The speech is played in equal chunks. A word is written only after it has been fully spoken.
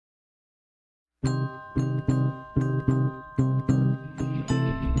This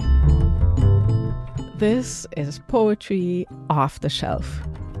is Poetry Off the Shelf.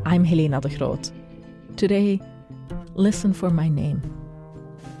 I'm Helena de Groot. Today, listen for my name.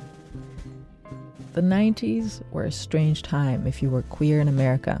 The 90s were a strange time if you were queer in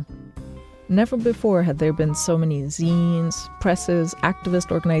America. Never before had there been so many zines, presses,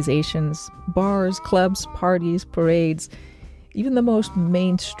 activist organizations, bars, clubs, parties, parades. Even the most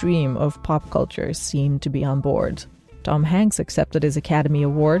mainstream of pop culture seemed to be on board. Tom Hanks accepted his Academy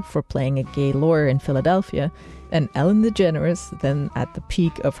Award for playing a gay lawyer in Philadelphia, and Ellen DeGeneres, then at the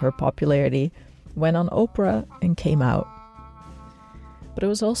peak of her popularity, went on Oprah and came out. But it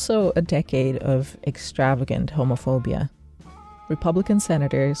was also a decade of extravagant homophobia. Republican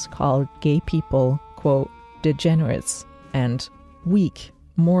senators called gay people, quote, degenerates and weak,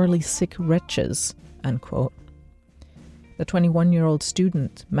 morally sick wretches, unquote. The 21-year-old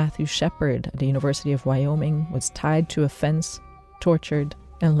student, Matthew Shepard, at the University of Wyoming, was tied to a fence, tortured,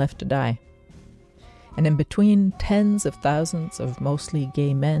 and left to die. And in between, tens of thousands of mostly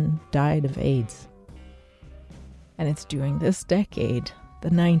gay men died of AIDS. And it's during this decade,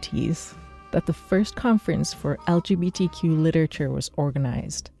 the 90s, that the first conference for LGBTQ literature was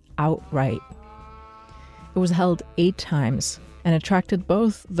organized, outright. It was held 8 times and attracted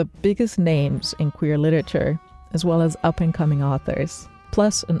both the biggest names in queer literature as well as up-and-coming authors,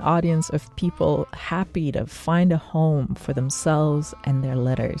 plus an audience of people happy to find a home for themselves and their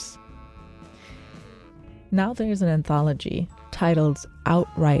letters. Now there's an anthology titled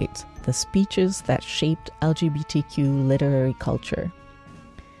Outright: The Speeches That Shaped LGBTQ Literary Culture.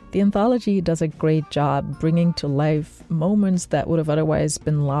 The anthology does a great job bringing to life moments that would have otherwise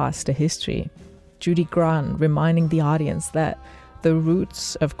been lost to history. Judy Grahn reminding the audience that the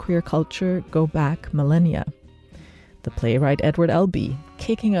roots of queer culture go back millennia. The playwright Edward Albee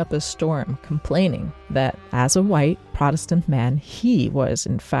kicking up a storm, complaining that as a white Protestant man, he was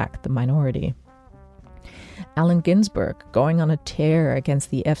in fact the minority. Allen Ginsberg going on a tear against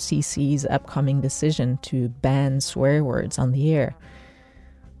the FCC's upcoming decision to ban swear words on the air.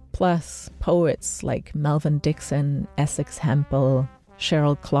 Plus, poets like Melvin Dixon, Essex Hempel,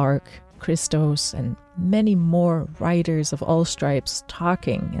 Cheryl Clark, Christos, and many more writers of all stripes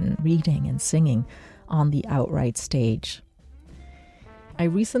talking and reading and singing on the outright stage. I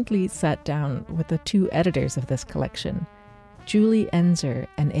recently sat down with the 2 editors of this collection, Julie Enzer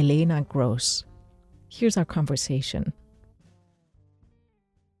and Elena Gross. Here's our conversation.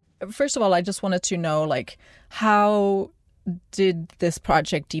 First of all, I just wanted to know, how did this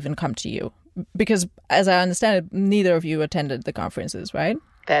project even come to you? Because as I understand it, neither of you attended the conferences, right?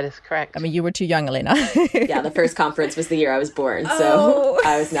 That is correct. I mean, you were too young, Elena. Yeah, the first conference was the year I was born, so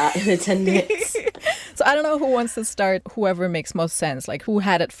I was not in attendance. So I don't know who wants to start, whoever makes most sense, who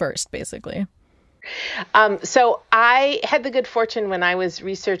had it first, basically. So I had the good fortune when I was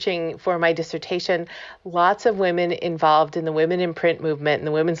researching for my dissertation, lots of women involved in the women in print movement and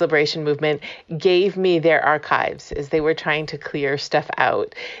the women's liberation movement gave me their archives as they were trying to clear stuff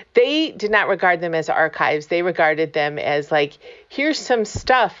out. They did not regard them as archives. They regarded them as here's some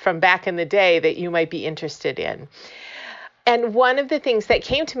stuff from back in the day that you might be interested in. And one of the things that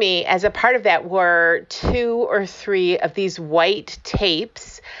came to me as a part of that were 2 or 3 of these white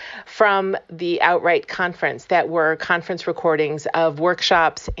tapes from the Outright conference that were conference recordings of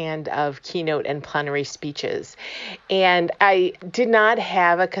workshops and of keynote and plenary speeches. And I did not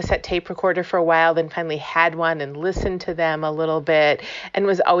have a cassette tape recorder for a while, then finally had one and listened to them a little bit and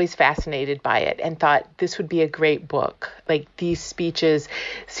was always fascinated by it and thought this would be a great book. These speeches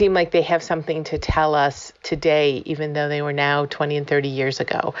seem like they have something to tell us today, even though they were now 20 and 30 years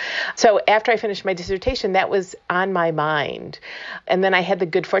ago. So after I finished my dissertation, that was on my mind. And then I had the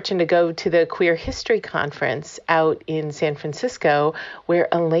good fortune to go to the Queer History Conference out in San Francisco,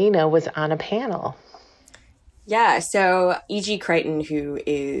 where Elena was on a panel. Yeah, so E.G. Crichton, who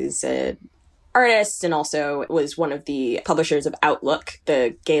is an artist and also was one of the publishers of Outlook,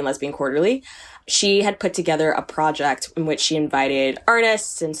 the Gay and Lesbian Quarterly, she had put together a project in which she invited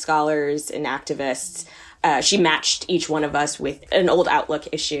artists and scholars and activists. She matched each one of us with an old Outlook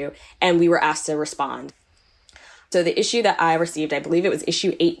issue, and we were asked to respond. So the issue that I received, I believe it was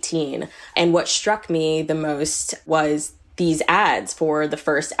issue 18. And what struck me the most was these ads for the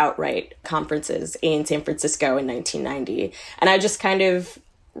first Outright conferences in San Francisco in 1990. And I just kind of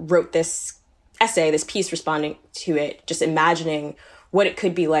wrote this essay, this piece responding to it, just imagining what it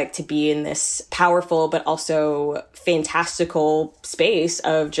could be like to be in this powerful but also fantastical space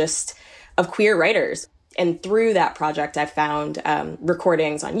of queer writers. And through that project, I found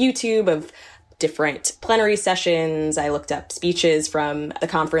recordings on YouTube of different plenary sessions. I looked up speeches from the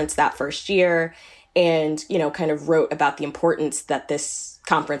conference that first year and, kind of wrote about the importance that this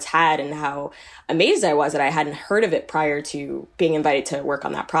conference had and how amazed I was that I hadn't heard of it prior to being invited to work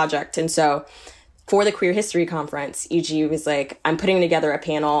on that project. And so for the Queer History Conference, E.G. was like, I'm putting together a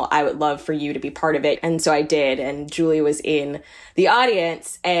panel. I would love for you to be part of it. And so I did. And Julie was in the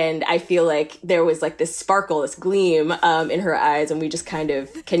audience. And I feel like there was like this sparkle, this gleam in her eyes. And we just kind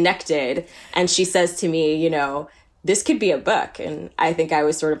of connected. And she says to me, this could be a book. And I think I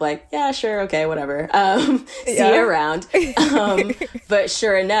was sort of like, yeah, sure. Okay, whatever. See you around. But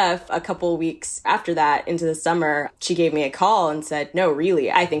sure enough, a couple weeks after that into the summer, she gave me a call and said, no, really,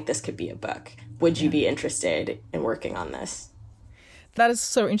 I think this could be a book. Would you be interested in working on this? That is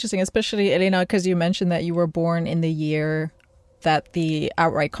so interesting, especially, Elena, because you mentioned that you were born in the year that the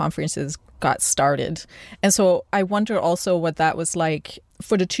Outright conferences got started. And so I wonder also what that was like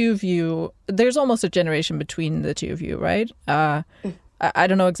for the two of you. There's almost a generation between the two of you, right? I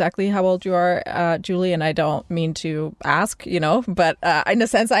don't know exactly how old you are, Julie, and I don't mean to ask, but in a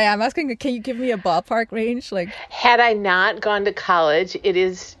sense I am asking. Can you give me a ballpark range? Like, had I not gone to college, it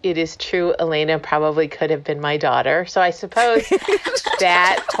is true, Elena probably could have been my daughter. So I suppose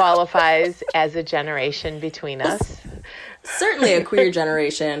that qualifies as a generation between us. Certainly a queer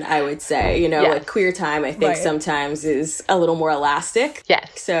generation, I would say. Yes. Like queer time, I think sometimes is a little more elastic.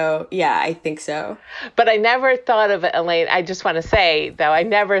 Yes. So, yeah, I think so. But I never thought of Elena. I just want to say, though, I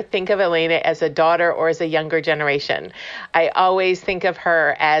never think of Elena as a daughter or as a younger generation. I always think of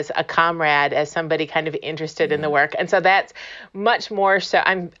her as a comrade, as somebody kind of interested in the work. And so that's much more so.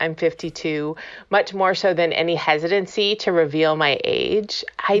 I'm 52, much more so than any hesitancy to reveal my age.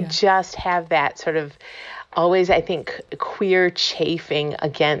 I just have that sort of always, I think, queer chafing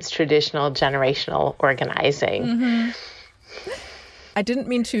against traditional generational organizing. Mm-hmm. I didn't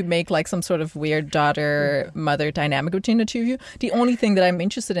mean to make like some sort of weird daughter-mother dynamic between the two of you. The only thing that I'm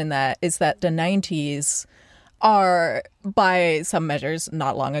interested in that is that the 90s are, by some measures,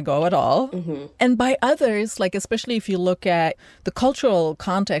 not long ago at all. Mm-hmm. And by others, like especially if you look at the cultural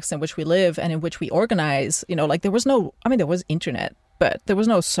context in which we live and in which we organize, like there was internet, but there was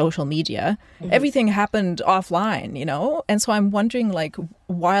no social media. Mm-hmm. Everything happened offline, And so I'm wondering, like,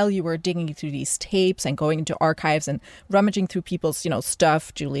 while you were digging through these tapes and going into archives and rummaging through people's,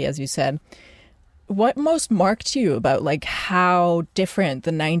 stuff, Julie, as you said, what most marked you about, like, how different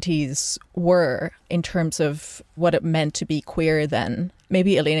the 90s were in terms of what it meant to be queer then?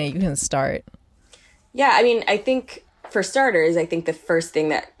 Maybe, Elena, you can start. Yeah, I mean, I think, for starters, I think the first thing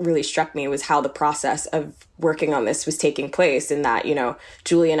that really struck me was how the process of working on this was taking place, in that,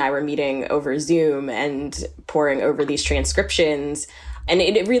 Julie and I were meeting over Zoom and poring over these transcriptions. And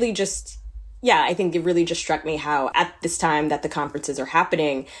it really just, I think it really just struck me how at this time that the conferences are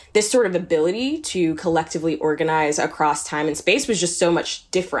happening, this sort of ability to collectively organize across time and space was just so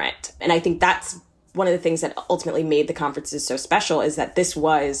much different. And I think that's one of the things that ultimately made the conferences so special, is that this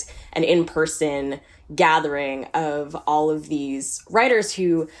was an in-person gathering of all of these writers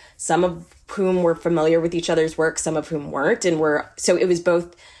who, some of whom were familiar with each other's work, some of whom weren't. So it was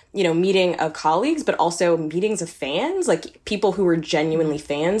both, meeting of colleagues, but also meetings of fans, like people who were genuinely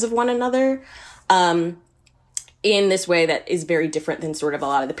fans of one another, in this way that is very different than sort of a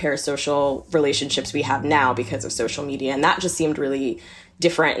lot of the parasocial relationships we have now because of social media. And that just seemed really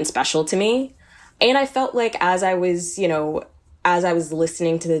different and special to me. And I felt like as I was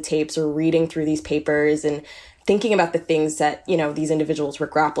listening to the tapes or reading through these papers and thinking about the things that, these individuals were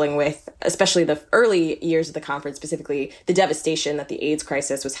grappling with, especially the early years of the conference, specifically the devastation that the AIDS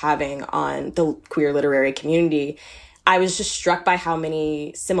crisis was having on the queer literary community, I was just struck by how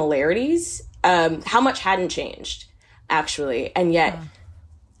many similarities, how much hadn't changed, actually. And yet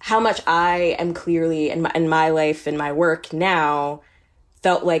how much I am clearly in my life and my work now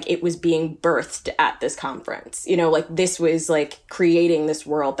felt like it was being birthed at this conference. Like this was like creating this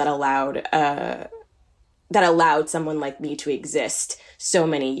world that allowed someone like me to exist so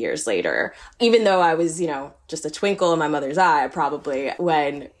many years later, even though I was, just a twinkle in my mother's eye, probably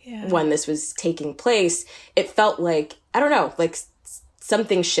when this was taking place. It felt like, I don't know, like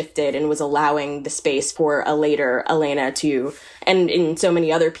something shifted and was allowing the space for a later Elena to, and in so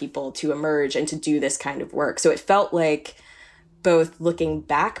many other people, to emerge and to do this kind of work. So it felt like both looking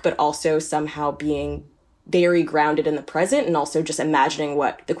back, but also somehow being very grounded in the present, and also just imagining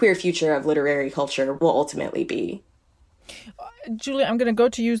what the queer future of literary culture will ultimately be. Julie, I'm going to go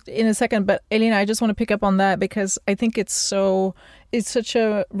to you in a second, but Elena, I just want to pick up on that because I think it's such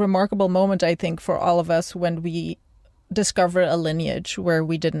a remarkable moment, I think, for all of us when we discover a lineage where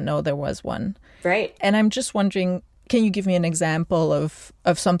we didn't know there was one. Right. And I'm just wondering, Can you give me an example of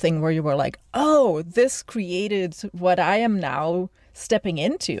something where you were like, oh, this created what I am now stepping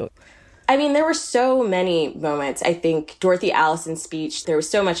into? I mean, there were so many moments. I think Dorothy Allison's speech, there was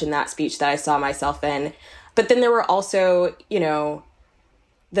so much in that speech that I saw myself in. But then there were also, the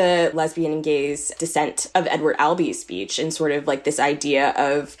lesbian and gays dissent of Edward Albee's speech, and sort of like this idea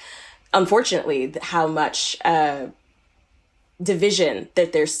of, unfortunately, how much division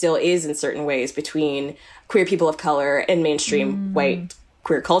that there still is in certain ways between queer people of color and mainstream white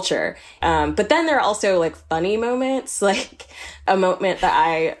queer culture. But then there are also like funny moments. Like a moment that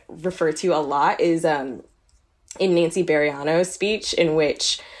I refer to a lot is in Nancy Bariano's speech, in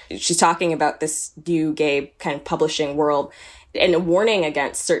which she's talking about this new gay kind of publishing world and a warning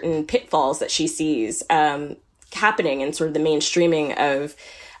against certain pitfalls that she sees happening in sort of the mainstreaming of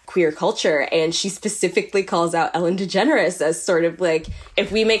queer culture. And she specifically calls out Ellen DeGeneres as sort of like,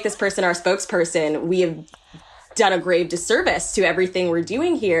 if we make this person our spokesperson, we have done a grave disservice to everything we're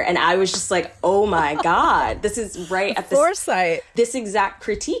doing here. And I was just like, oh my God, this is right at this foresight. This exact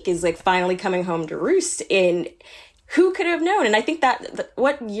critique is like finally coming home to roost in who could have known? And I think that,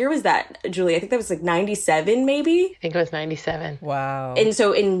 what year was that, Julie? I think that was like 97, maybe? I think it was 97. Wow. And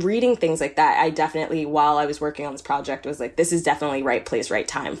so in reading things like that, I definitely, while I was working on this project, was like, this is definitely right place, right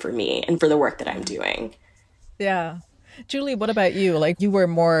time for me and for the work that I'm doing. Yeah. Julie, what about you? Like, you were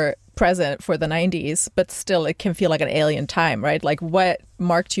more present for the 90s, but still it can feel like an alien time, right? Like, what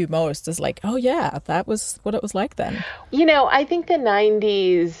marked you most is like, oh yeah, that was what it was like then. I think the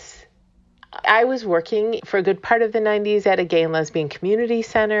 90s, I was working for a good part of the 90s at a gay and lesbian community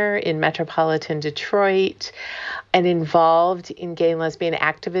center in metropolitan Detroit, and involved in gay and lesbian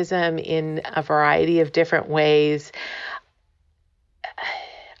activism in a variety of different ways.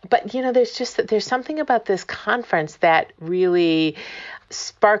 But, there's something about this conference that really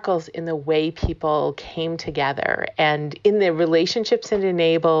sparkles in the way people came together and in the relationships it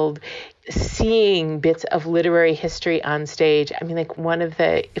enabled, seeing bits of literary history on stage. I mean, like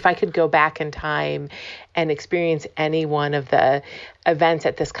if I could go back in time and experience any one of the events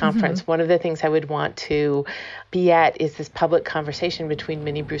at this conference, one of the things I would want to be at is this public conversation between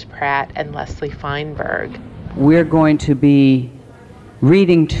Minnie Bruce Pratt and Leslie Feinberg. We're going to be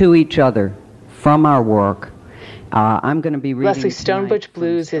reading to each other from our work. I'm going to be reading. Leslie Stone Butch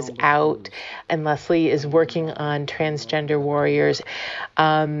Blues is out, and Leslie is working on Transgender Warriors.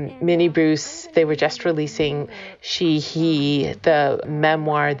 Minnie Bruce, they were just releasing She, He, the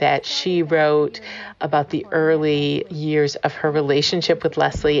memoir that she wrote about the early years of her relationship with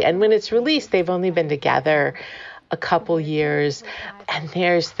Leslie. And when it's released, they've only been together a couple years, and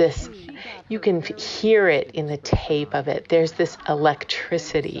there's this, you can hear it in the tape of it, there's this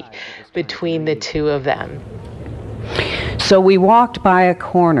electricity between the two of them. So we walked by a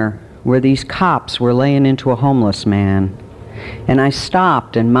corner where these cops were laying into a homeless man, and I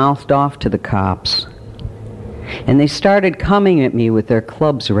stopped and mouthed off to the cops. And they started coming at me with their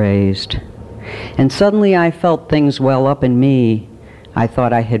clubs raised. And suddenly I felt things well up in me I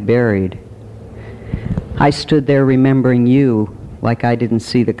thought I had buried. I stood there remembering you, like I didn't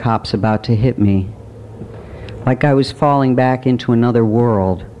see the cops about to hit me. Like I was falling back into another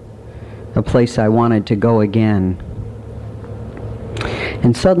world, a place I wanted to go again.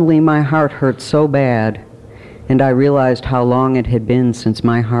 And suddenly my heart hurt so bad, and I realized how long it had been since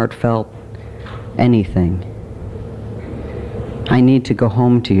my heart felt anything. I need to go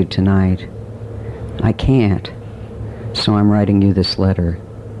home to you tonight. I can't, so I'm writing you this letter.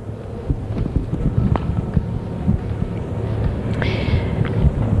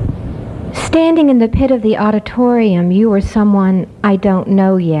 Standing in the pit of the auditorium, you were someone I don't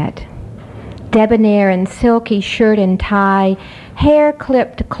know yet. Debonair and silky shirt and tie, hair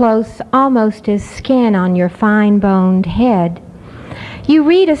clipped close almost as skin on your fine-boned head. You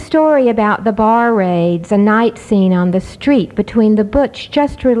read a story about the bar raids, a night scene on the street between the butch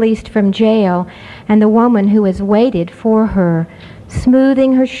just released from jail and the woman who has waited for her,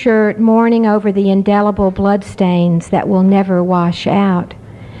 smoothing her shirt, mourning over the indelible bloodstains that will never wash out.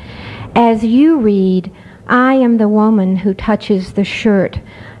 As you read, I am the woman who touches the shirt,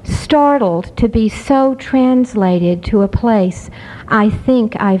 startled to be so translated to a place I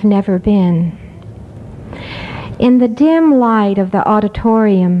think I've never been. In the dim light of the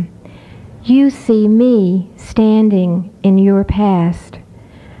auditorium, you see me standing in your past.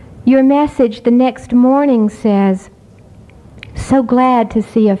 Your message the next morning says, "So glad to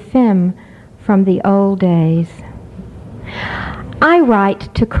see a femme from the old days." I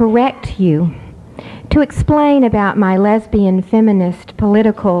write to correct you, to explain about my lesbian feminist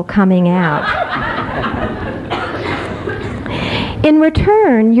political coming out. In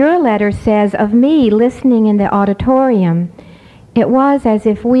return, your letter says of me listening in the auditorium, it was as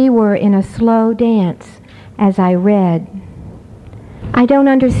if we were in a slow dance as I read. I don't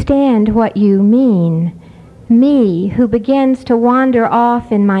understand what you mean. Me, who begins to wander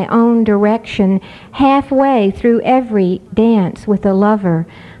off in my own direction halfway through every dance with a lover,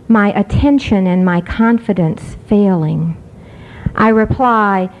 my attention and my confidence failing. I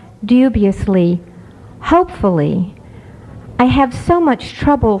reply dubiously, hopefully. I have so much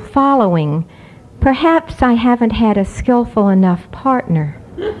trouble following. Perhaps I haven't had a skillful enough partner.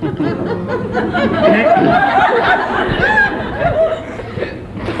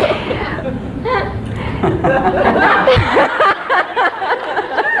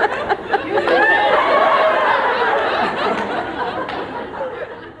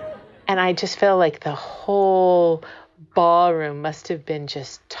 And I just feel like the whole ballroom must have been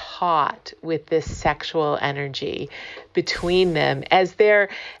just taut with this sexual energy between them as they're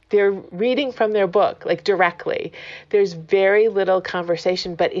reading from their book, like directly. There's very little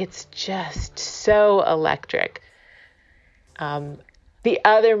conversation, but it's just so electric. The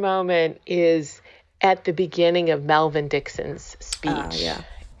other moment is at the beginning of Melvin Dixon's speech.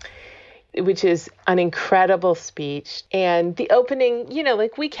 Which is an incredible speech. And the opening,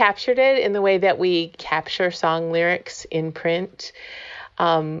 like we captured it in the way that we capture song lyrics in print.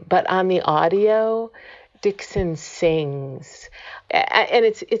 But on the audio, Dixon sings. And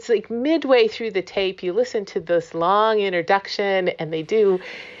it's like midway through the tape, you listen to this long introduction and they do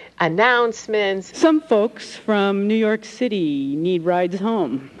announcements. Some folks from New York City need rides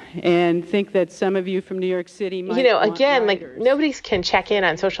home and think that some of you from New York City might again, riders. like nobody can check in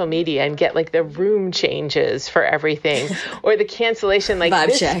on social media and get like the room changes for everything or the cancellation, like Vibe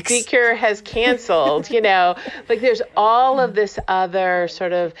this checks. speaker has canceled, like there's all of this other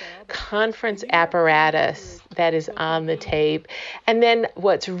sort of conference apparatus that is on the tape. And then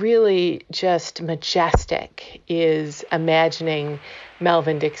what's really just majestic is imagining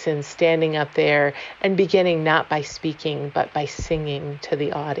Melvin Dixon standing up there and beginning not by speaking, but by singing to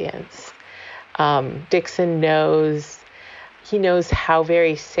the audience. Dixon knows how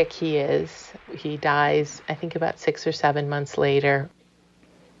very sick he is. He dies, I think, about 6 or 7 months later.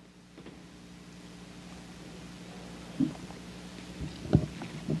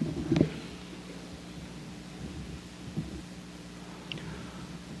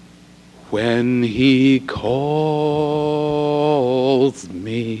 When he calls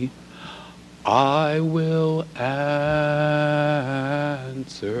me, I will answer.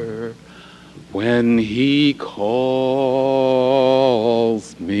 When he calls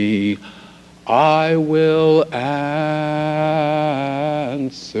me, I will answer.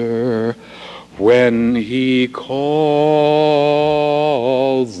 When he calls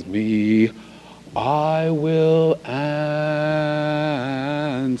me, I will answer.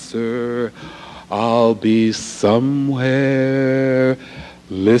 I'll be somewhere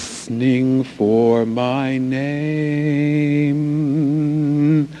listening for my name.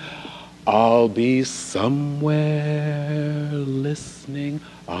 I'll be somewhere listening.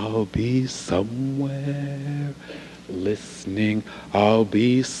 I'll be somewhere listening. I'll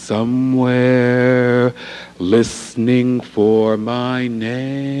be somewhere listening for my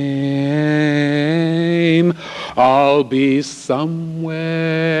name. I'll be somewhere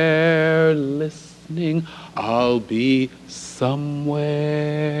listening. I'll be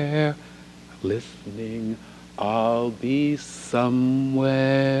somewhere listening. I'll be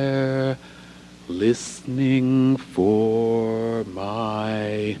somewhere listening for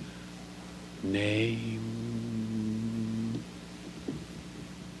my name.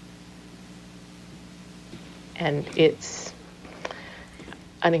 And it's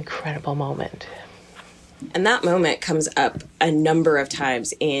an incredible moment. And that moment comes up a number of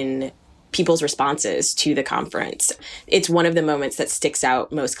times in people's responses to the conference. It's one of the moments that sticks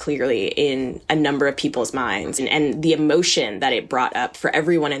out most clearly in a number of people's minds, and the emotion that it brought up for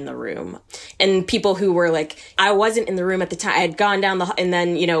everyone in the room. And people who were like, I wasn't in the room at the time, I had gone down and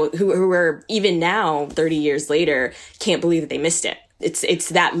then, who were even now, 30 years later, can't believe that they missed it. It's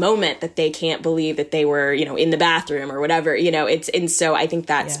that moment that they can't believe that they were, in the bathroom or whatever, and so I think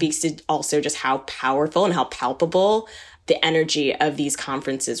that speaks to also just how powerful and how palpable the energy of these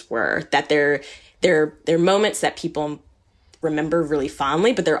conferences were, that they're moments that people remember really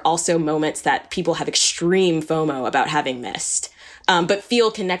fondly, but they're also moments that people have extreme FOMO about having missed, but feel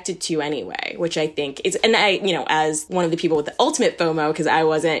connected to anyway, which I think is, and I, as one of the people with the ultimate FOMO, because I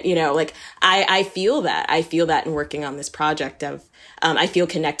wasn't, I feel that in working on this project of, I feel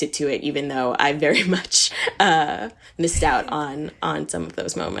connected to it, even though I very much missed out on some of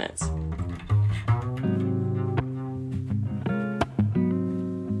those moments.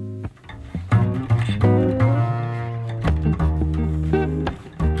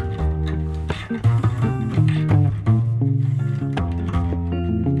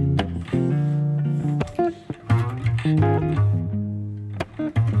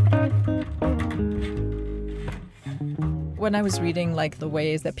 when I was reading like the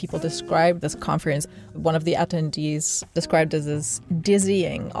ways that people describe this conference, one of the attendees described it as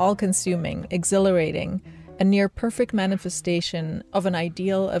dizzying, all-consuming, exhilarating, a near perfect manifestation of an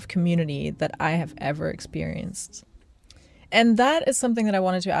ideal of community that I have ever experienced. And that is something that I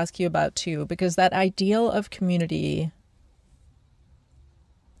wanted to ask you about too, because that ideal of community,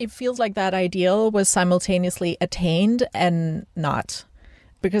 it feels like that ideal was simultaneously attained and not.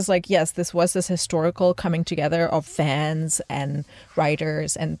 Because, like, yes, this was this historical coming together of fans and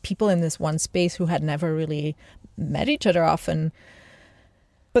writers and people in this one space who had never really met each other often.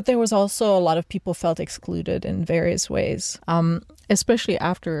 But there was also a lot of people felt excluded in various ways, especially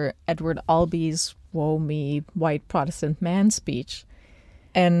after Edward Albee's "Woe me, white Protestant man" speech.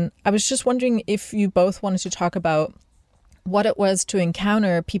 And I was just wondering if you both wanted to talk about what it was to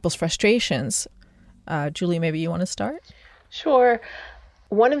encounter people's frustrations. Julie, maybe you want to start? Sure.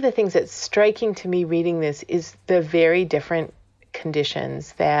 One of the things that's striking to me reading this is the very different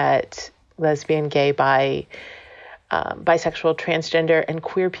conditions that lesbian, gay, bisexual, transgender, and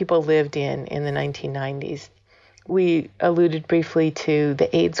queer people lived in the 1990s. We alluded briefly to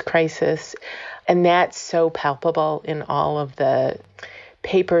the AIDS crisis, and that's so palpable in all of the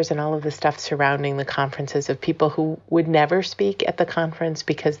papers and all of the stuff surrounding the conferences of people who would never speak at the conference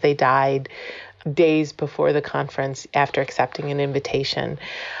because they died days before the conference after accepting an invitation.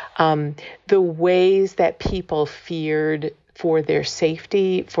 The ways that people feared for their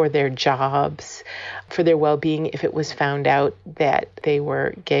safety, for their jobs, for their well-being if it was found out that they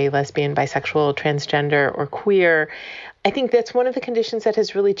were gay, lesbian, bisexual, transgender, or queer. I think that's one of the conditions that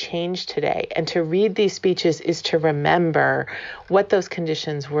has really changed today. And to read these speeches is to remember what those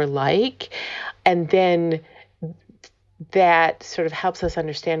conditions were like, and then that sort of helps us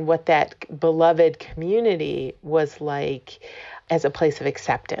understand what that beloved community was like as a place of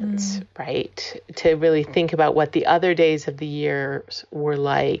acceptance, right? To really think about what the other days of the year were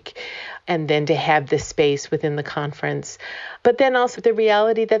like, and then to have the space within the conference. But then also the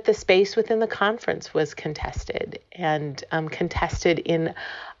reality that the space within the conference was contested, and contested in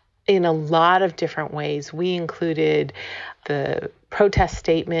a lot of different ways. We included the protest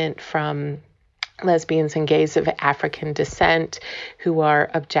statement from lesbians and gays of African descent who are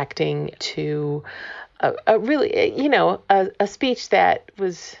objecting to a really, a speech that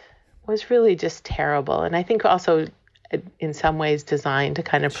was really just terrible. And I think also in some ways designed to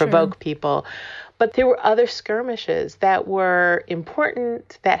kind of provoke people. But there were other skirmishes that were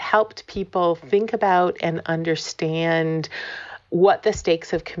important, that helped people think about and understand what the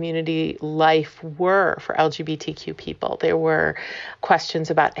stakes of community life were for LGBTQ people. There were questions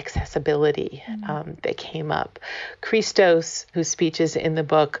about accessibility that came up. Christos, whose speech is in the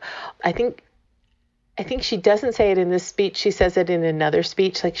book, I think she doesn't say it in this speech. She says it in another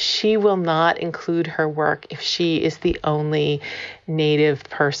speech. Like, she will not include her work if she is the only Native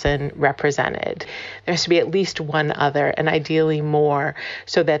person represented. There has to be at least one other, and ideally more,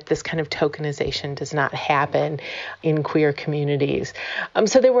 so that this kind of tokenization does not happen in queer communities.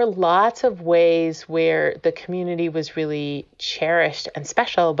 So there were lots of ways where the community was really cherished and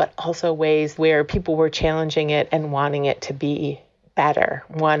special, but also ways where people were challenging it and wanting it to be better,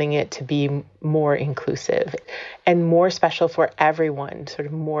 wanting it to be more inclusive and more special for everyone, sort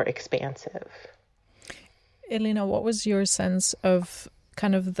of more expansive. Elena, what was your sense of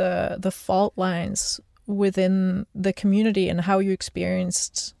kind of the fault lines within the community and how you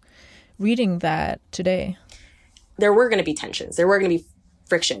experienced reading that today? There were going to be tensions. There were going to be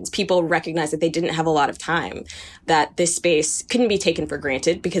frictions. People recognized that they didn't have a lot of time, that this space couldn't be taken for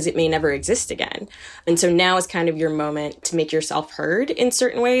granted because it may never exist again. And so now is kind of your moment to make yourself heard in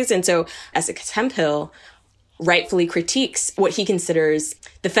certain ways. And so Essex Hemphill rightfully critiques what he considers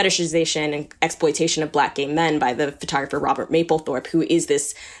the fetishization and exploitation of Black gay men by the photographer Robert Mapplethorpe, who is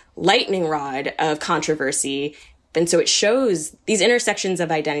this lightning rod of controversy. And so it shows these intersections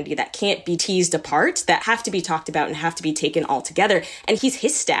of identity that can't be teased apart, that have to be talked about and have to be taken all together. And he's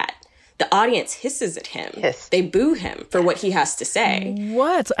hissed at. The audience hisses at him. They boo him for what he has to say.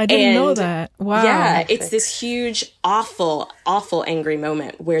 What? I didn't know that. Wow. Yeah, it's this huge, awful, awful angry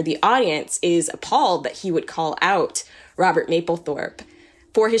moment where the audience is appalled that he would call out Robert Mapplethorpe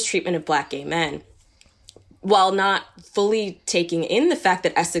for his treatment of Black gay men, while not fully taking in the fact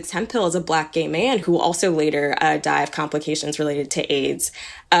that Essex Hemphill is a Black gay man who also later died of complications related to AIDS.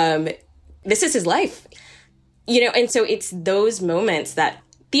 This is his life. And so it's those moments that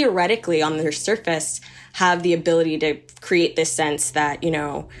theoretically on their surface have the ability to create this sense that,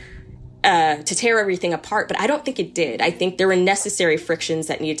 to tear everything apart. But I don't think it did. I think there were necessary frictions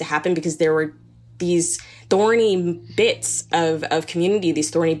that needed to happen because there were these thorny bits of community, these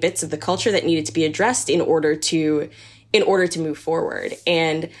thorny bits of the culture that needed to be addressed in order to in order to move forward.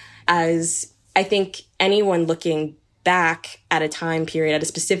 And as I think anyone looking back at a time period, at a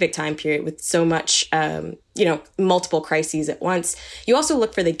specific time period with so much, multiple crises at once, you also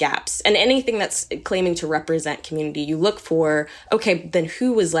look for the gaps. And anything that's claiming to represent community, you look for, okay, then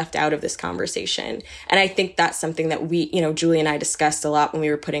who was left out of this conversation? And I think that's something that we, Julie and I discussed a lot when we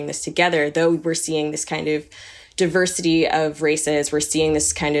were putting this together, though we're seeing this kind of diversity of races, we're seeing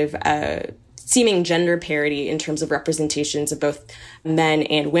this kind of seeming gender parity in terms of representations of both men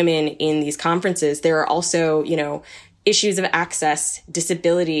and women in these conferences. There are also, issues of access,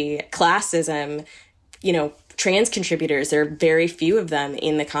 disability, classism, trans contributors. There are very few of them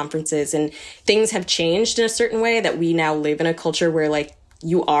in the conferences, and things have changed in a certain way that we now live in a culture where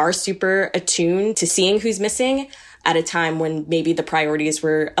you are super attuned to seeing who's missing at a time when maybe the priorities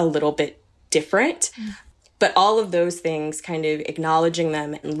were a little bit different. But all of those things, kind of acknowledging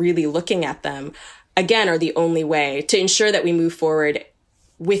them and really looking at them, again, are the only way to ensure that we move forward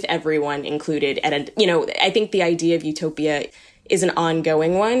with everyone included. And, I think the idea of utopia is an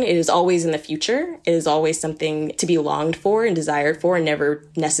ongoing one. It is always in the future. It is always something to be longed for and desired for and never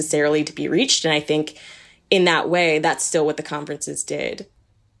necessarily to be reached. And I think in that way, that's still what the conferences did.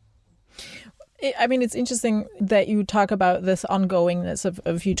 I mean, it's interesting that you talk about this ongoingness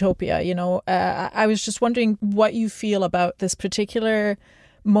of utopia. I was just wondering what you feel about this particular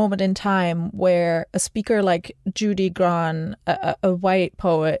moment in time where a speaker like Judy Grahn, a white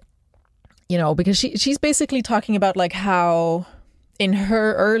poet, because she's basically talking about how in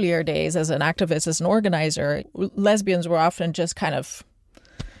her earlier days as an activist, as an organizer, lesbians were often just kind of,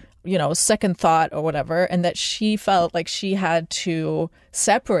 second thought or whatever, and that she felt like she had to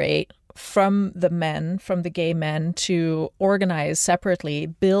separate from the gay men to organize separately,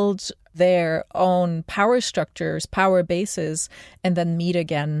 build their own power structures, power bases, and then meet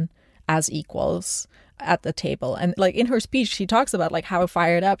again as equals at the table. And in her speech, she talks about how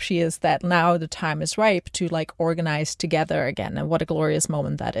fired up she is that now the time is ripe to organize together again, and what a glorious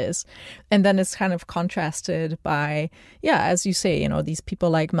moment that is. And then it's kind of contrasted by, as you say, these people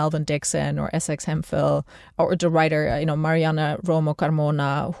like Melvin Dixon or Essex Hemphill or the writer, Mariana Romo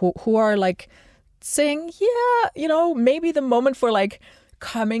Carmona, who are saying, maybe the moment for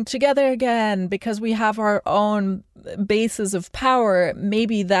coming together again because we have our own bases of power.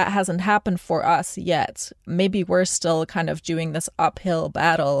 Maybe that hasn't happened for us yet. Maybe we're still kind of doing this uphill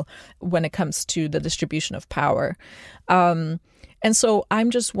battle when it comes to the distribution of power. And so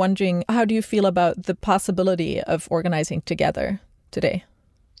I'm just wondering, how do you feel about the possibility of organizing together today?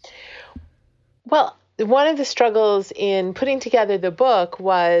 Well, one of the struggles in putting together the book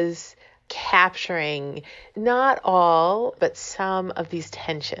was capturing not all, but some of these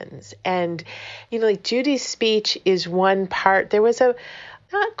tensions. And, Judy's speech is one part. There was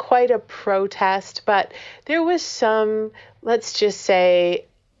not quite a protest, but there was some, let's just say,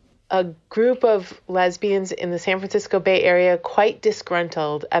 a group of lesbians in the San Francisco Bay Area quite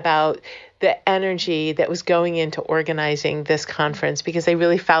disgruntled about the energy that was going into organizing this conference because they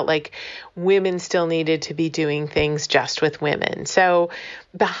really felt like women still needed to be doing things just with women. So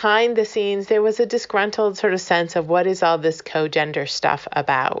behind the scenes, there was a disgruntled sort of sense of what is all this co-gender stuff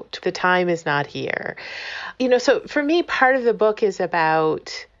about? The time is not here. So for me, part of the book is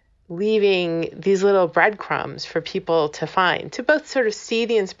about leaving these little breadcrumbs for people to find, to both sort of see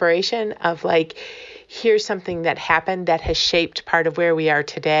the inspiration of here's something that happened that has shaped part of where we are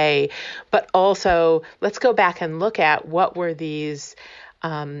today, but also let's go back and look at what were these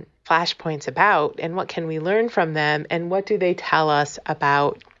flashpoints about and what can we learn from them and what do they tell us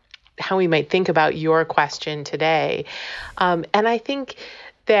about how we might think about your question today. And I think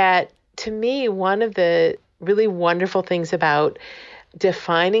that to me, one of the really wonderful things about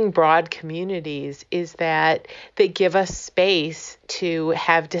defining broad communities is that they give us space to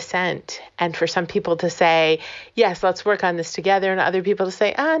have dissent and for some people to say, yes, let's work on this together, and other people to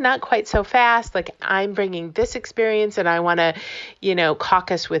say, not quite so fast. I'm bringing this experience and I want to,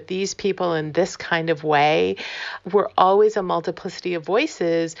 caucus with these people in this kind of way. We're always a multiplicity of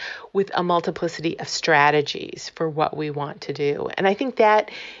voices with a multiplicity of strategies for what we want to do. And I think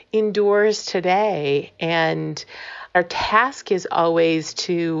that endures today. And our task is always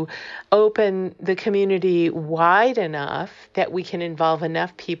to open the community wide enough that we can involve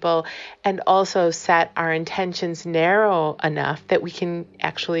enough people and also set our intentions narrow enough that we can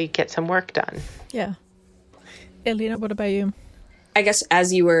actually get some work done. Yeah. Elina, what about you? I guess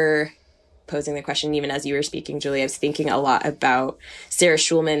as you were posing the question, even as you were speaking, Julie, I was thinking a lot about Sarah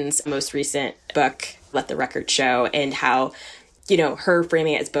Schulman's most recent book, Let the Record Show, and how her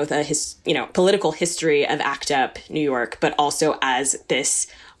framing it as both a political history of ACT UP New York, but also as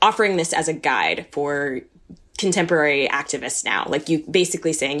offering this as a guide for contemporary activists now. Like, you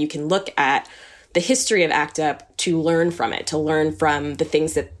basically saying you can look at the history of ACT UP to learn from it, to learn from the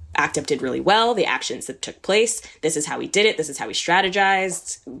things that ACT UP did really well, the actions that took place. This is how we did it. This is how we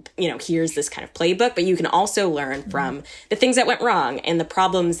strategized. Here's this kind of playbook. But you can also learn from the things that went wrong and the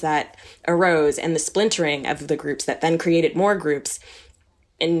problems that arose and the splintering of the groups that then created more groups.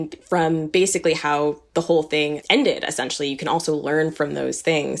 And from basically how the whole thing ended, essentially, you can also learn from those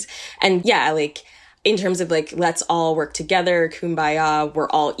things. And yeah, like, in terms of like, let's all work together, kumbaya, we're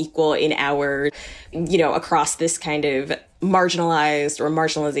all equal in our, across this kind of marginalized or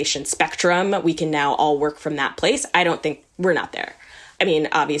marginalization spectrum, we can now all work from that place. I don't think we're not there. I mean,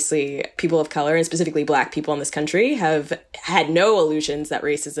 obviously, people of color, and specifically Black people in this country, have had no illusions that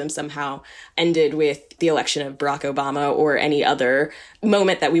racism somehow ended with the election of Barack Obama or any other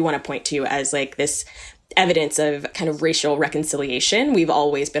moment that we want to point to as like this evidence of kind of racial reconciliation. We've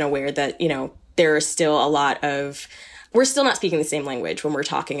always been aware that, there are still a lot of, we're still not speaking the same language when we're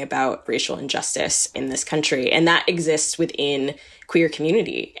talking about racial injustice in this country. And that exists within queer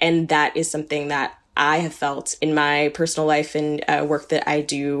community. And that is something that I have felt in my personal life and work that I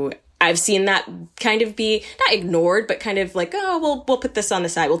do. I've seen that kind of be not ignored, but kind of like, oh, we'll put this on the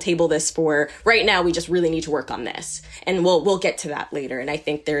side. We'll table this for right now. We just really need to work on this. And we'll get to that later. And I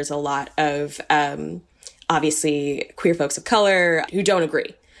think there's a lot of, obviously, queer folks of color who don't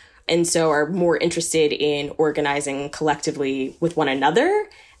agree. And so are more interested in organizing collectively with one another,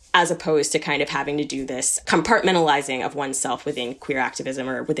 as opposed to kind of having to do this compartmentalizing of oneself within queer activism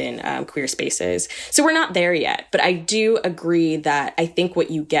or within queer spaces. So we're not there yet. But I do agree that I think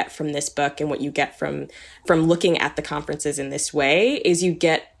what you get from this book and what you get from looking at the conferences in this way is you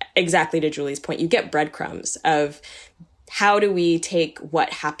get, exactly to Julie's point, you get breadcrumbs of how do we take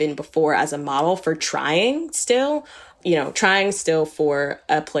what happened before as a model for trying still for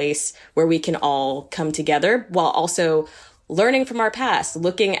a place where we can all come together while also learning from our past,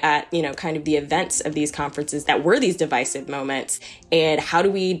 looking at, kind of the events of these conferences that were these divisive moments, and how do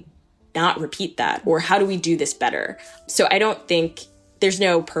we not repeat that, or how do we do this better? So I don't think there's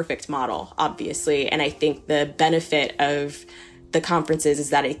no perfect model, obviously. And I think the benefit of the conferences is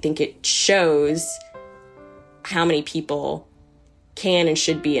that I think it shows how many people can and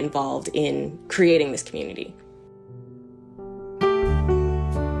should be involved in creating this community.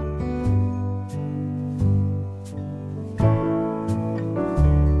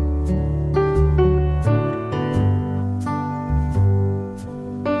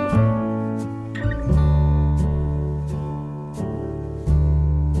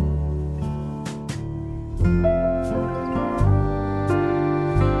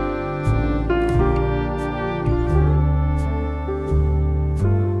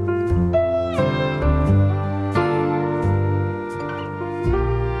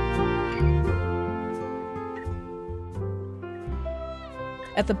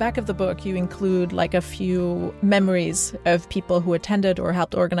 At the back of the book, you include like a few memories of people who attended or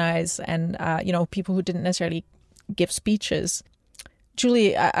helped organize and, people who didn't necessarily give speeches.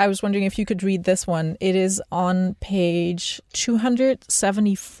 Julie, I was wondering if you could read this one. It is on page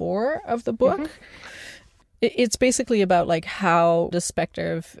 274 of the book. Mm-hmm. It's basically about like how the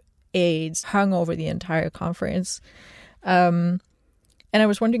specter of AIDS hung over the entire conference. And I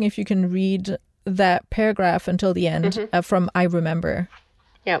was wondering if you can read that paragraph until the end from I Remember.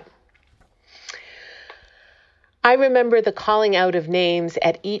 Yep. I remember the calling out of names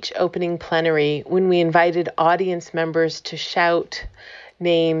at each opening plenary when we invited audience members to shout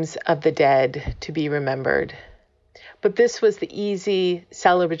names of the dead to be remembered. But this was the easy,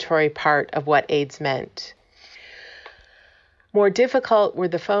 celebratory part of what AIDS meant. More difficult were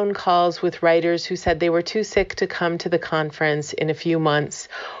the phone calls with writers who said they were too sick to come to the conference in a few months,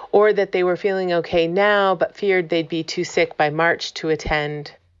 or that they were feeling okay now but feared they'd be too sick by March to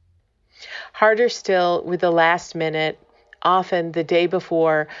attend. Harder still were the last minute, often the day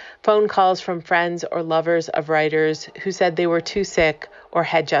before, phone calls from friends or lovers of writers who said they were too sick or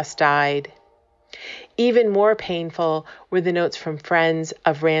had just died. Even more painful were the notes from friends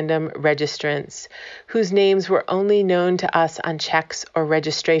of random registrants, whose names were only known to us on checks or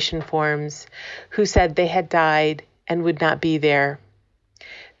registration forms, who said they had died and would not be there.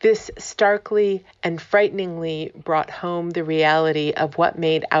 This starkly and frighteningly brought home the reality of what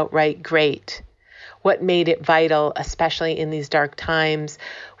made Outright great. What made it vital, especially in these dark times,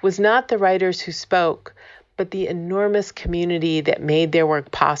 was not the writers who spoke, but the enormous community that made their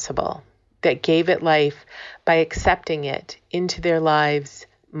work possible, that gave it life by accepting it into their lives,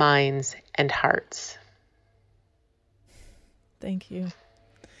 minds, and hearts. Thank you.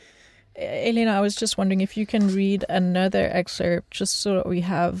 Elena, I was just wondering if you can read another excerpt just so that we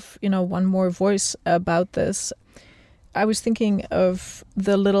have, one more voice about this. I was thinking of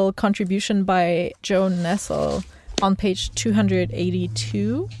the little contribution by Joan Nessel on page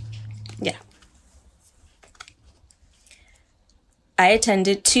 282. Yeah. I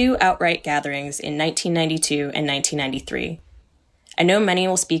attended 2 outright gatherings in 1992 and 1993. I know many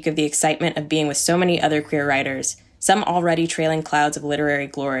will speak of the excitement of being with so many other queer writers, some already trailing clouds of literary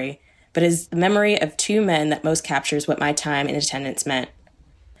glory, but it is the memory of 2 men that most captures what my time in attendance meant.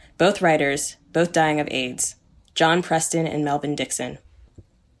 Both writers, both dying of AIDS, John Preston and Melvin Dixon.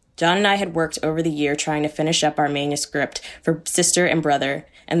 John and I had worked over the year trying to finish up our manuscript for Sister and Brother,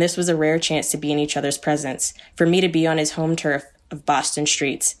 and this was a rare chance to be in each other's presence, for me to be on his home turf of Boston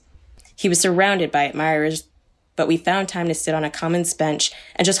streets. He was surrounded by admirers, but we found time to sit on a commons bench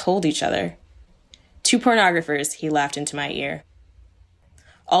and just hold each other. 2 pornographers, he laughed into my ear.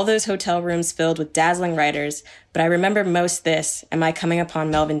 All those hotel rooms filled with dazzling writers, but I remember most this and my coming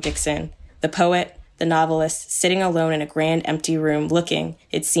upon Melvin Dixon, the poet, the novelist, sitting alone in a grand empty room looking,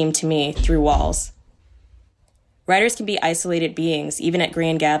 it seemed to me, through walls. Writers can be isolated beings, even at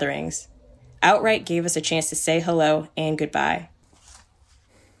grand gatherings. Outright gave us a chance to say hello and goodbye.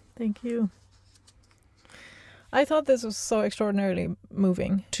 Thank you. I thought this was so extraordinarily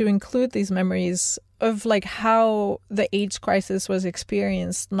moving to include these memories of how the AIDS crisis was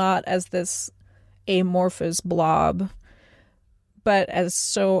experienced, not as this amorphous blob, but as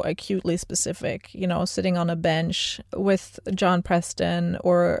so acutely specific, sitting on a bench with John Preston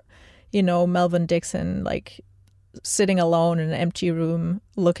or, Melvin Dixon, sitting alone in an empty room,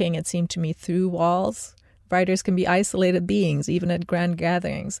 looking, it seemed to me, through walls. Writers can be isolated beings, even at grand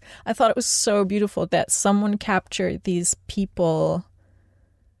gatherings. I thought it was so beautiful that someone captured these people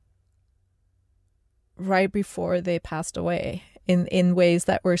right before they passed away in ways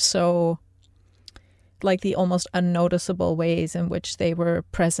that were so, the almost unnoticeable ways in which they were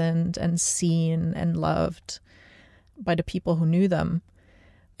present and seen and loved by the people who knew them.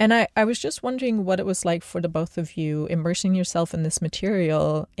 And I was just wondering what it was like for the both of you, immersing yourself in this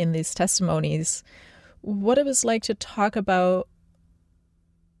material, in these testimonies, what it was like to talk about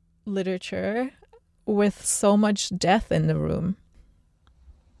literature with so much death in the room.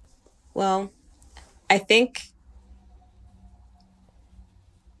 Well, I think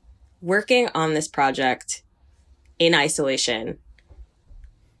working on this project in isolation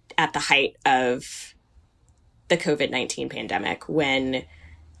at the height of the COVID-19 pandemic, when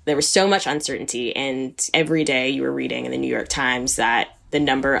there was so much uncertainty and every day you were reading in the New York Times that the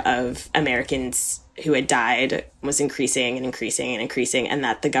number of Americans who had died was increasing and increasing and increasing, and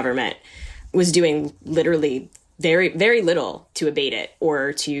that the government was doing literally very, very little to abate it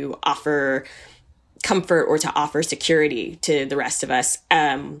or to offer comfort or to offer security to the rest of us.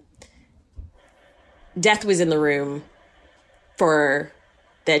 Death was in the room for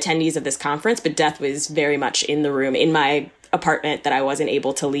the attendees of this conference, but death was very much in the room in my apartment that I wasn't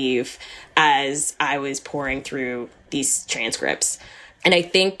able to leave as I was pouring through these transcripts. And I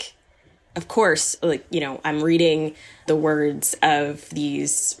think, of course, I'm reading the words of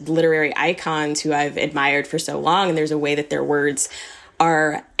these literary icons who I've admired for so long, and there's a way that their words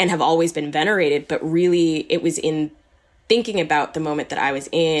are and have always been venerated, but really it was in thinking about the moment that I was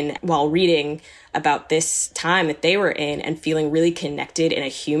in while reading about this time that they were in and feeling really connected in a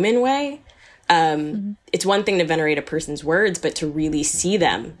human way. It's one thing to venerate a person's words, but to really see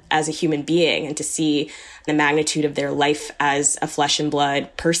them as a human being and to see the magnitude of their life as a flesh and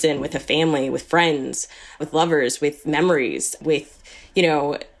blood person with a family, with friends, with lovers, with memories, with,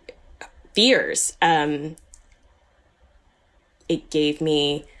 fears. It gave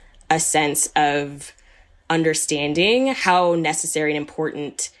me a sense of understanding how necessary and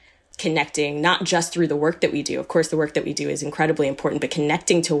important connecting, not just through the work that we do. Of course, the work that we do is incredibly important, but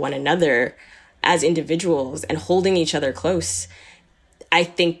connecting to one another as individuals and holding each other close. I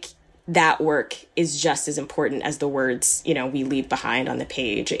think that work is just as important as the words, we leave behind on the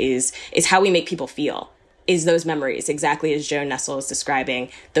page, is how we make people feel, is those memories, exactly as Joan Nessel is describing,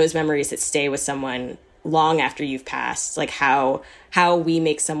 those memories that stay with someone long after you've passed, how we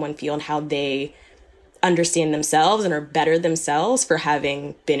make someone feel and how they understand themselves and are better themselves for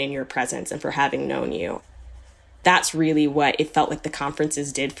having been in your presence and for having known you. That's really what it felt like the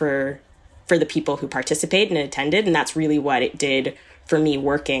conferences did for the people who participated and attended, and that's really what it did for me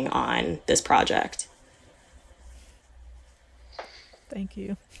working on this project. Thank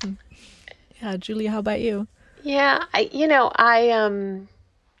you. Yeah, Julie, how about you? Yeah, I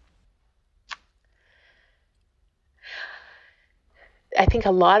think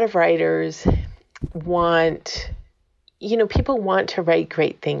a lot of writers want people want to write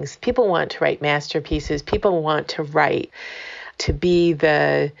great things. People want to write masterpieces. People want to write to be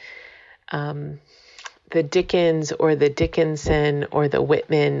the Dickens or the Dickinson or the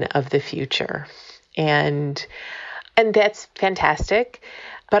Whitman of the future. And that's fantastic.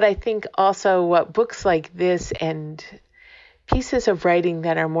 But I think also what books like this and pieces of writing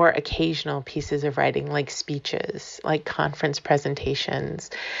that are more occasional pieces of writing, like speeches, like conference presentations,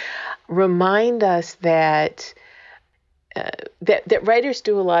 remind us that writers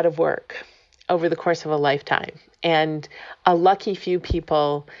do a lot of work over the course of a lifetime. And a lucky few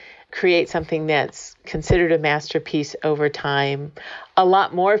people create something that's considered a masterpiece over time. A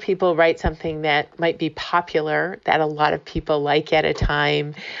lot more people write something that might be popular, that a lot of people like at a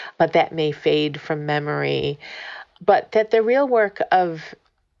time, but that may fade from memory. But that the real work of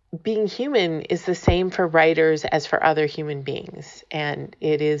being human is the same for writers as for other human beings. And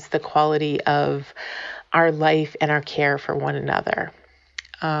it is the quality of our life and our care for one another.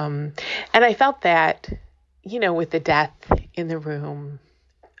 And I felt that, with the death in the room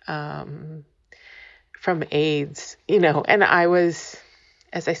from AIDS, and I was,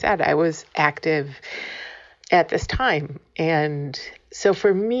 as I said, I was active at this time. And so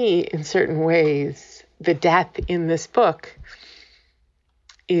for me, in certain ways, the death in this book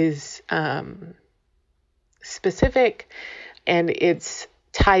is specific, and it's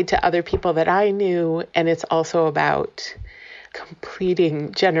tied to other people that I knew, and it's also about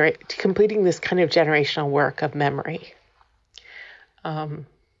completing this kind of generational work of memory.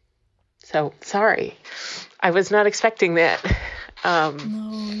 So sorry, I was not expecting that. No,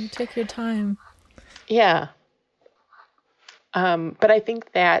 you take your time. Yeah. But I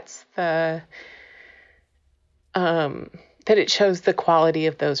think that's that it shows the quality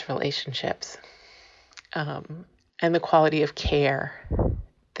of those relationships, and the quality of care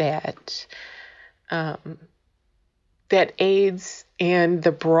that AIDS and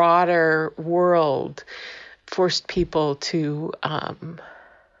the broader world forced people to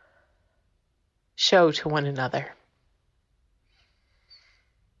show to one another.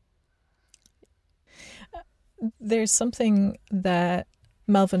 There's something that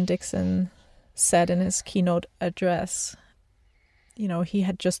Melvin Dixon said in his keynote address. He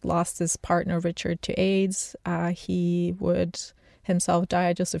had just lost his partner, Richard, to AIDS. He would himself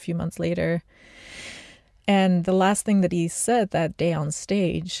die just a few months later. And the last thing that he said that day on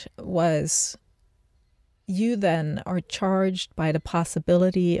stage was, "You then are charged by the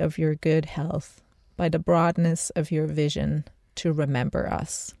possibility of your good health, by the broadness of your vision, to remember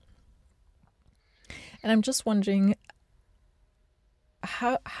us." And I'm just wondering,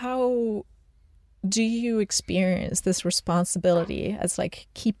 how do you experience this responsibility as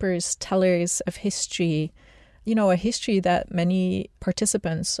keepers, tellers of history, a history that many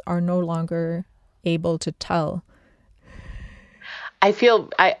participants are no longer able to tell? I feel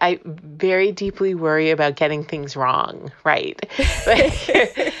I very deeply worry about getting things wrong, right?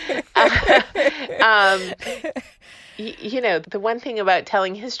 The one thing about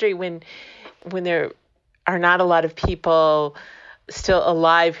telling history when there are not a lot of people still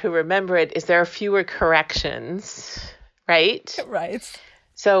alive who remember it is there are fewer corrections, right? Right.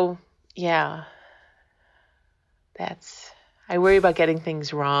 So, yeah, I worry about getting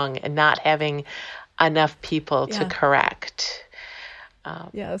things wrong and not having enough people to correct.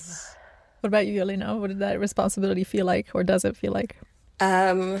 Yes. What about you, Yelena? What did that responsibility feel like, or does it feel like?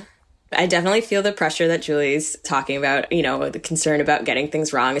 I definitely feel the pressure that Julie's talking about, the concern about getting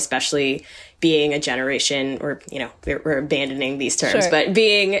things wrong, especially being a generation, or, we're abandoning these terms, Sure. But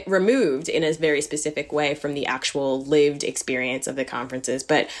being removed in a very specific way from the actual lived experience of the conferences.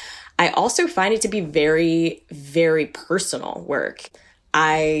 But I also find it to be very, very personal work.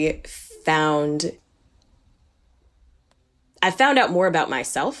 I found out more about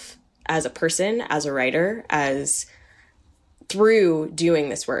myself as a person, as a writer, through doing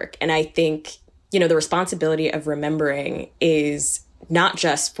this work. And I think, the responsibility of remembering is not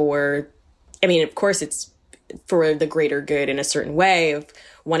just of course it's for the greater good in a certain way of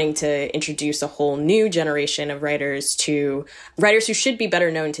wanting to introduce a whole new generation of writers who should be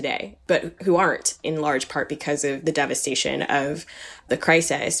better known today, but who aren't, in large part because of the devastation of the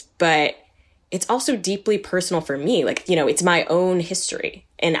crisis. But it's also deeply personal for me. It's my own history.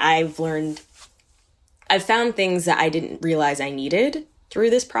 And I've found things that I didn't realize I needed through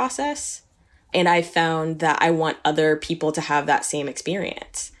this process. And I found that I want other people to have that same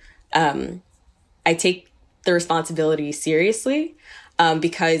experience. I take the responsibility seriously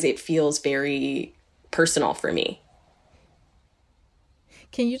because it feels very personal for me.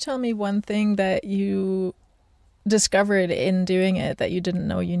 Can you tell me one thing that you discovered in doing it that you didn't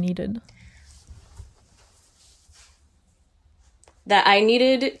know you needed? that I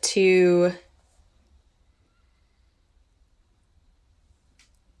needed to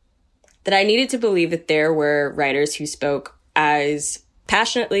believe that there were writers who spoke as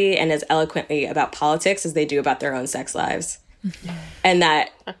passionately and as eloquently about politics as they do about their own sex lives. And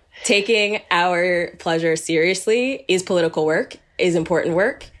that taking our pleasure seriously is political work, is important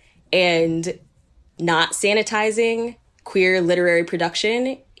work, and not sanitizing queer literary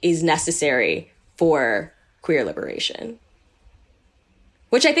production is necessary for queer liberation.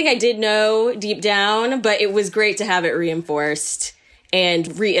 Which I think I did know deep down, but it was great to have it reinforced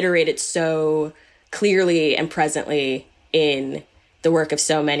and reiterated so clearly and presently in the work of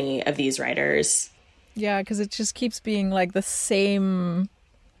so many of these writers. Yeah, because it just keeps being like the same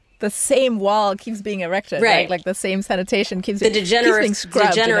wall keeps being erected, right? Like the same sanitation keeps the being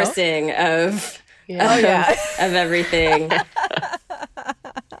scrubbed, degeneracing of everything.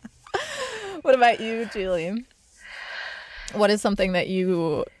 What about you, Julie? What is something that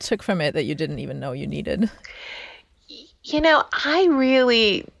you took from it that you didn't even know you needed? I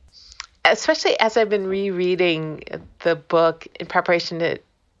really, especially as I've been rereading the book in preparation to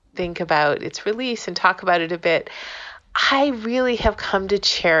think about its release and talk about it a bit, I really have come to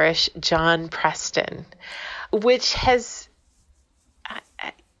cherish John Preston, which has,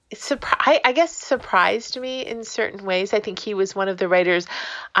 I guess, surprised me in certain ways. I think he was one of the writers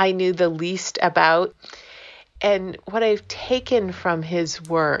I knew the least about. And what I've taken from his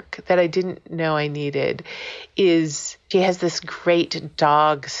work that I didn't know I needed is he has this great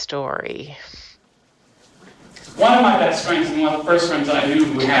dog story. One of my best friends and one of the first friends I knew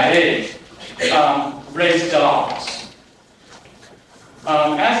who had AIDS raised dogs.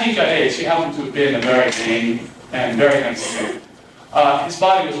 As he got AIDS, he happened to have been a very vain and very handsome man. His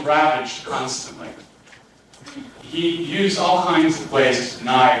body was ravaged constantly. He used all kinds of ways to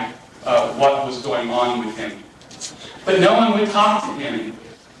deny what was going on with him. But no one would talk to him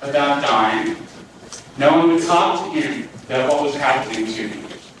about dying. No one would talk to him about what was happening to him.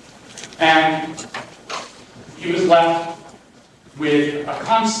 And he was left with a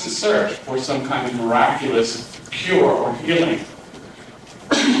constant search for some kind of miraculous cure or healing.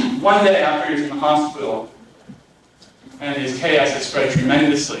 One day after he was in the hospital, and his chaos had spread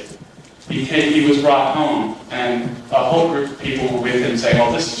tremendously, he was brought home, and a whole group of people were with him saying,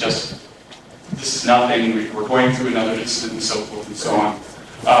 "Oh, this is nothing, we're going through another incident," and so forth and so on.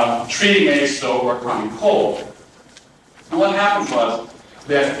 Treating AIDS though were common cold. And what happened was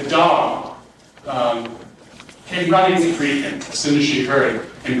that the dog came running to greet him as soon as she heard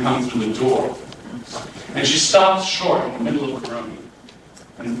him come through the door. And she stopped short in the middle of the room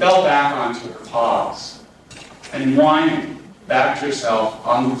and fell back onto her paws and whined, backed herself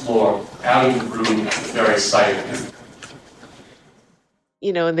on the floor out of the room at the very sight of him.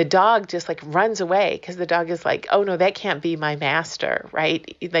 And the dog just runs away because the dog is like, "Oh no, that can't be my master,"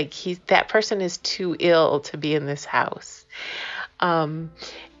 right? That person is too ill to be in this house. And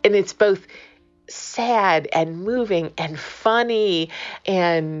it's both sad and moving and funny,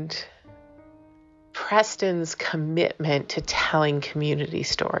 and Preston's commitment to telling community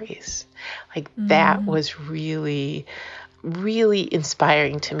stories. That was really, really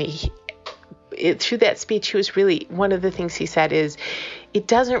inspiring to me. Through that speech, he was really, one of the things he said is, it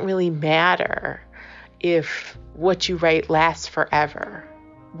doesn't really matter if what you write lasts forever.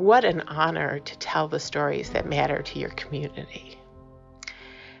 What an honor to tell the stories that matter to your community.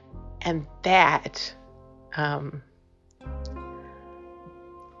 And that I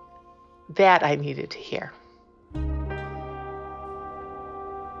needed to hear.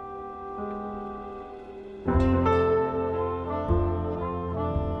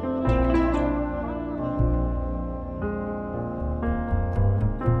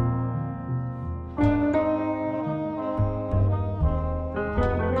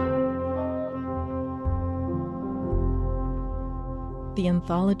 The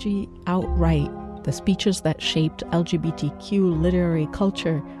anthology Outright, the speeches that shaped LGBTQ literary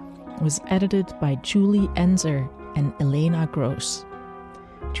culture, was edited by Julie Enzer and Elena Gross.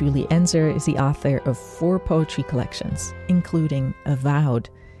 Julie Enzer is the author of 4 poetry collections, including Avowed,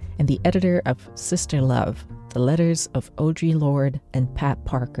 and the editor of Sister Love, the letters of Audre Lorde and Pat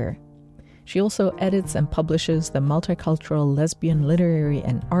Parker. She also edits and publishes the multicultural lesbian literary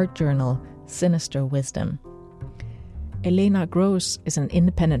and art journal Sinister Wisdom. Elena Gross is an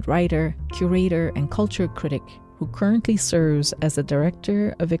independent writer, curator, and culture critic who currently serves as the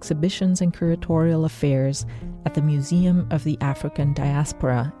Director of Exhibitions and Curatorial Affairs at the Museum of the African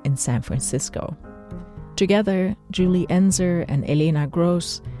Diaspora in San Francisco. Together, Julie Enzer and Elena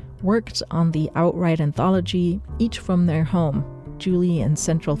Gross worked on the Outright anthology, each from their home, Julie in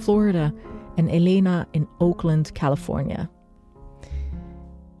Central Florida and Elena in Oakland, California.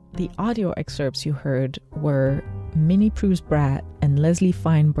 The audio excerpts you heard were Minnie Prues Bratt and Leslie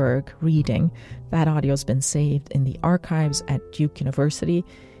Feinberg reading. That audio's been saved in the archives at Duke University,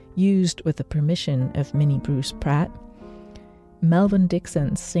 used with the permission of Minnie Prues Bratt. Melvin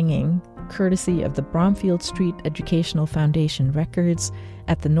Dixon singing, courtesy of the Bromfield Street Educational Foundation records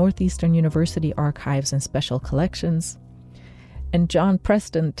at the Northeastern University Archives and Special Collections. And John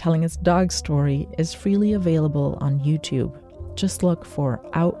Preston telling his dog story is freely available on YouTube. Just look for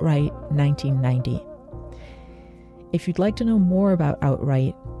Outright 1990. If you'd like to know more about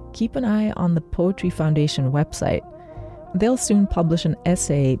Outright, keep an eye on the Poetry Foundation website. They'll soon publish an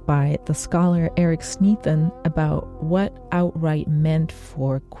essay by the scholar Eric Sneathan about what Outright meant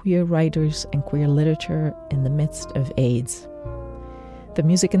for queer writers and queer literature in the midst of AIDS. The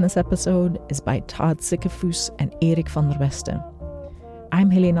music in this episode is by Todd Sikkefus and Erik van der Westen.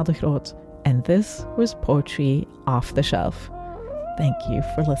 I'm Helena de Groot, and this was Poetry Off the Shelf. Thank you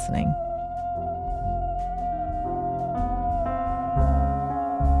for listening.